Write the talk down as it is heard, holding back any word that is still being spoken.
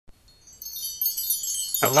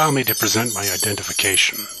Allow me to present my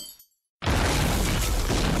identification.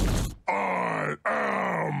 I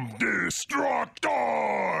am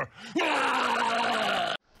Destructor!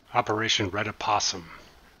 Operation Red Opossum.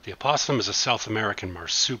 The opossum is a South American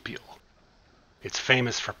marsupial. It's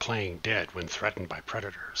famous for playing dead when threatened by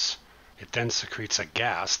predators. It then secretes a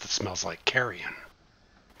gas that smells like carrion.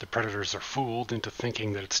 The predators are fooled into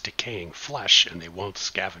thinking that it's decaying flesh and they won't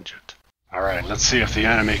scavenge it. Alright, let's see if the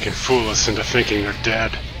enemy can fool us into thinking they're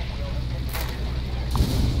dead.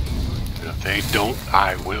 And if they don't,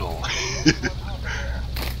 I will.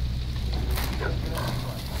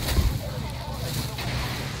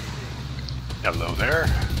 Hello there.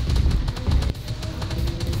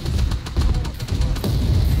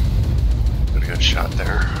 Got a good shot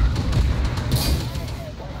there.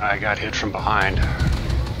 I got hit from behind.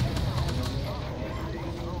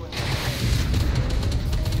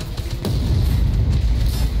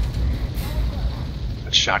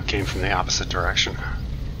 That shot came from the opposite direction.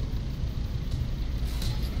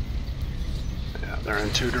 Yeah, they're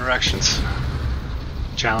in two directions.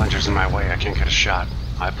 Challenger's in my way, I can't get a shot.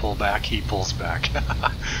 I pull back, he pulls back.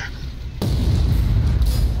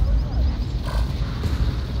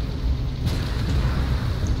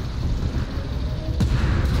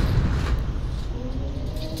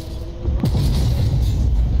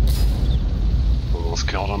 Almost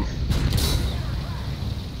killed him.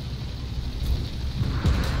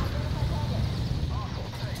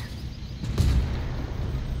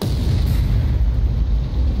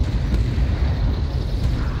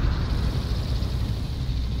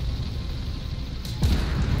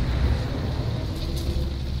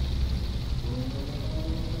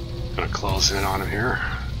 Gonna close in on him here.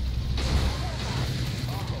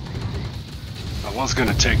 I was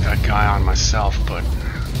gonna take that guy on myself, but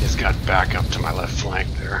he's got backup to my left flank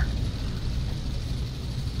there.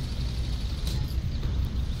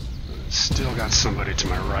 Still got somebody to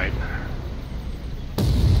my right.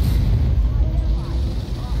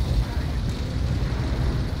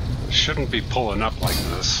 I shouldn't be pulling up like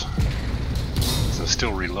this, because I'm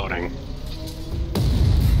still reloading.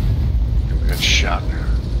 Good shot.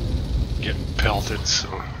 Getting pelted,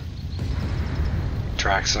 so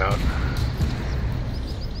tracks out.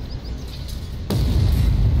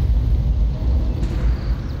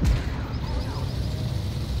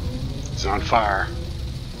 He's on fire.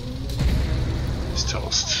 He's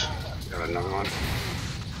toast. Got another one.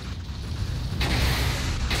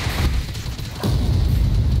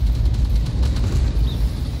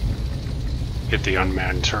 Hit the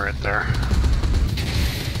unmanned turret there.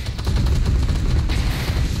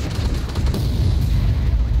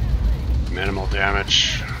 Minimal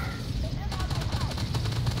damage.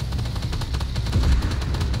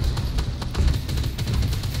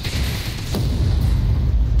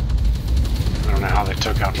 I don't know how they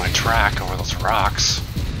took out my track over those rocks.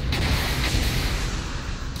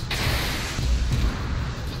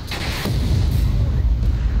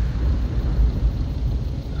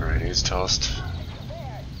 Alright, he's toast.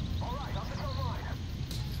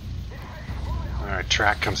 Alright,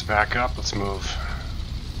 track comes back up. Let's move.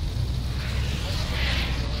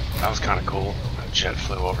 That was kind of cool. A jet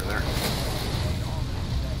flew over there.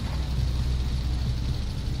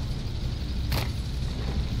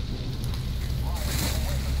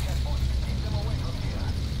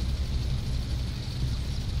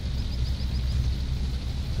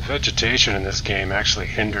 The vegetation in this game actually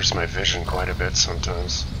hinders my vision quite a bit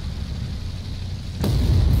sometimes.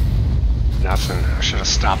 Nothing. I should have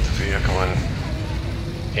stopped the vehicle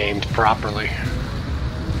and aimed properly.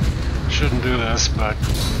 Shouldn't do this, but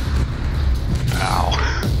ow.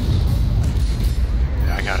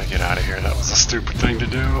 Yeah, I gotta get out of here. That was a stupid thing to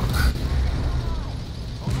do.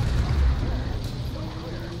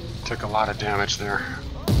 Took a lot of damage there.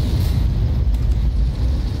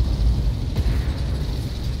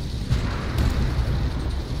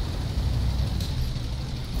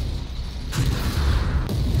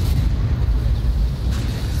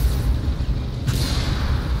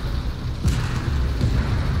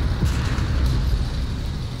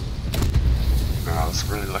 I was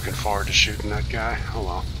really looking forward to shooting that guy. Oh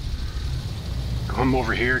well. Come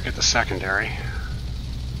over here, get the secondary.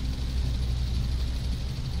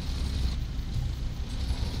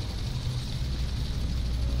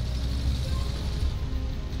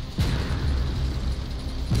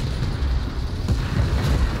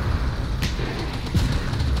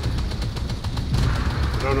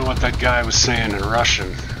 I don't know what that guy was saying in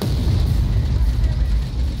Russian.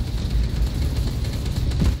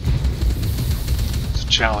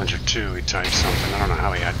 Challenger 2, he typed something. I don't know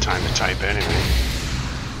how he had time to type anything.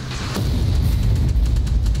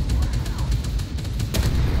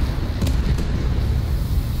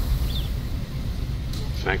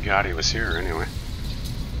 Thank God he was here anyway.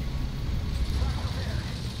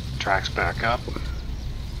 Tracks back up.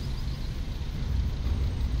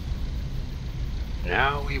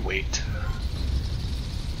 Now we wait.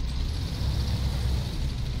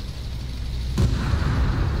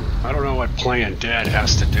 I don't know what playing dead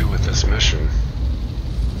has to do with this mission.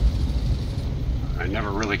 I never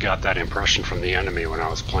really got that impression from the enemy when I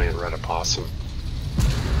was playing Red Opossum.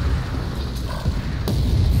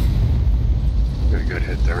 Got a good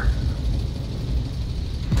hit there.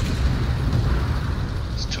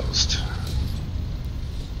 It's toast.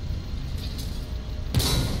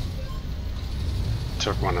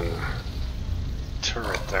 Took one in the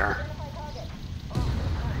turret there.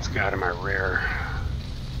 This guy to my rear.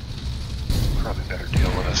 Probably better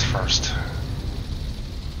deal with this first.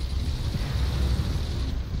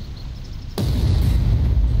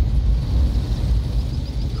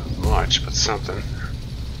 Not much, but something.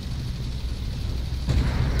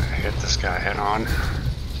 Hit this guy head on.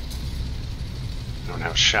 Don't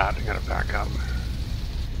have a shot, I gotta back up.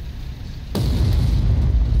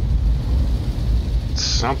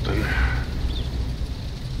 Something.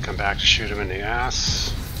 Come back to shoot him in the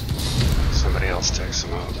ass. Somebody else takes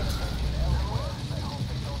him out.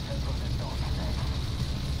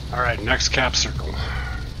 Alright, next cap circle.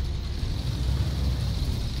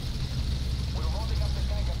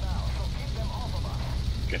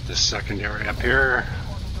 Get this secondary up here.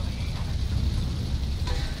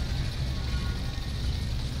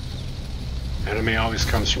 Enemy always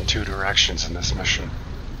comes from two directions in this mission.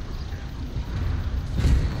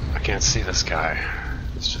 I can't see this guy.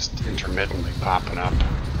 It's just intermittently popping up.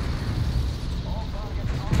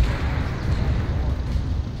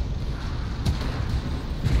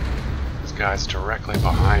 This guy's directly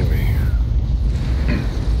behind me.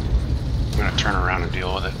 I'm gonna turn around and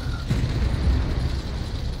deal with it.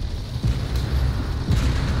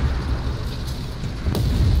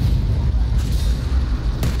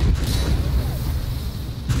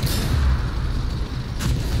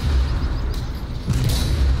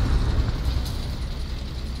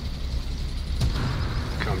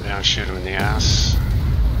 Shoot him in the ass.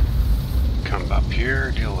 Come up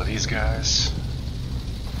here, deal with these guys.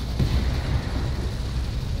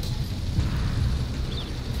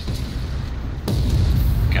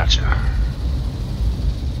 Gotcha.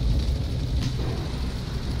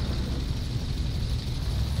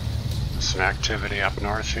 Some activity up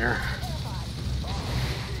north here.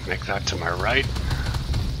 Make that to my right.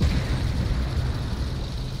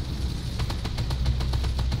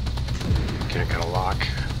 Can't get a lock.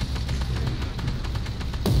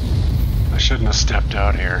 I shouldn't have stepped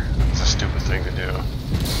out here. That was a stupid thing to do.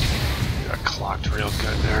 Got clocked real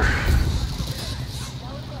good there.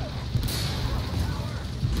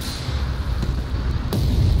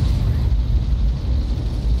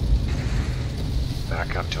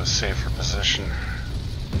 Back up to a safer position.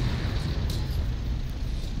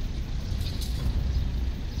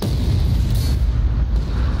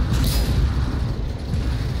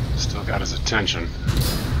 Still got his attention.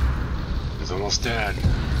 He's almost dead.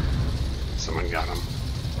 Someone got him.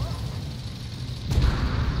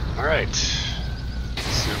 Alright. Let's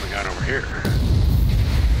see what we got over here.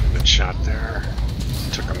 Good shot there.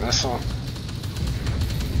 Took a missile.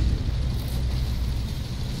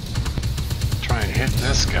 Try and hit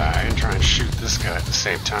this guy and try and shoot this guy at the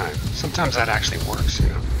same time. Sometimes that actually works, you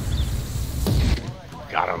know.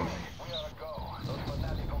 Got him.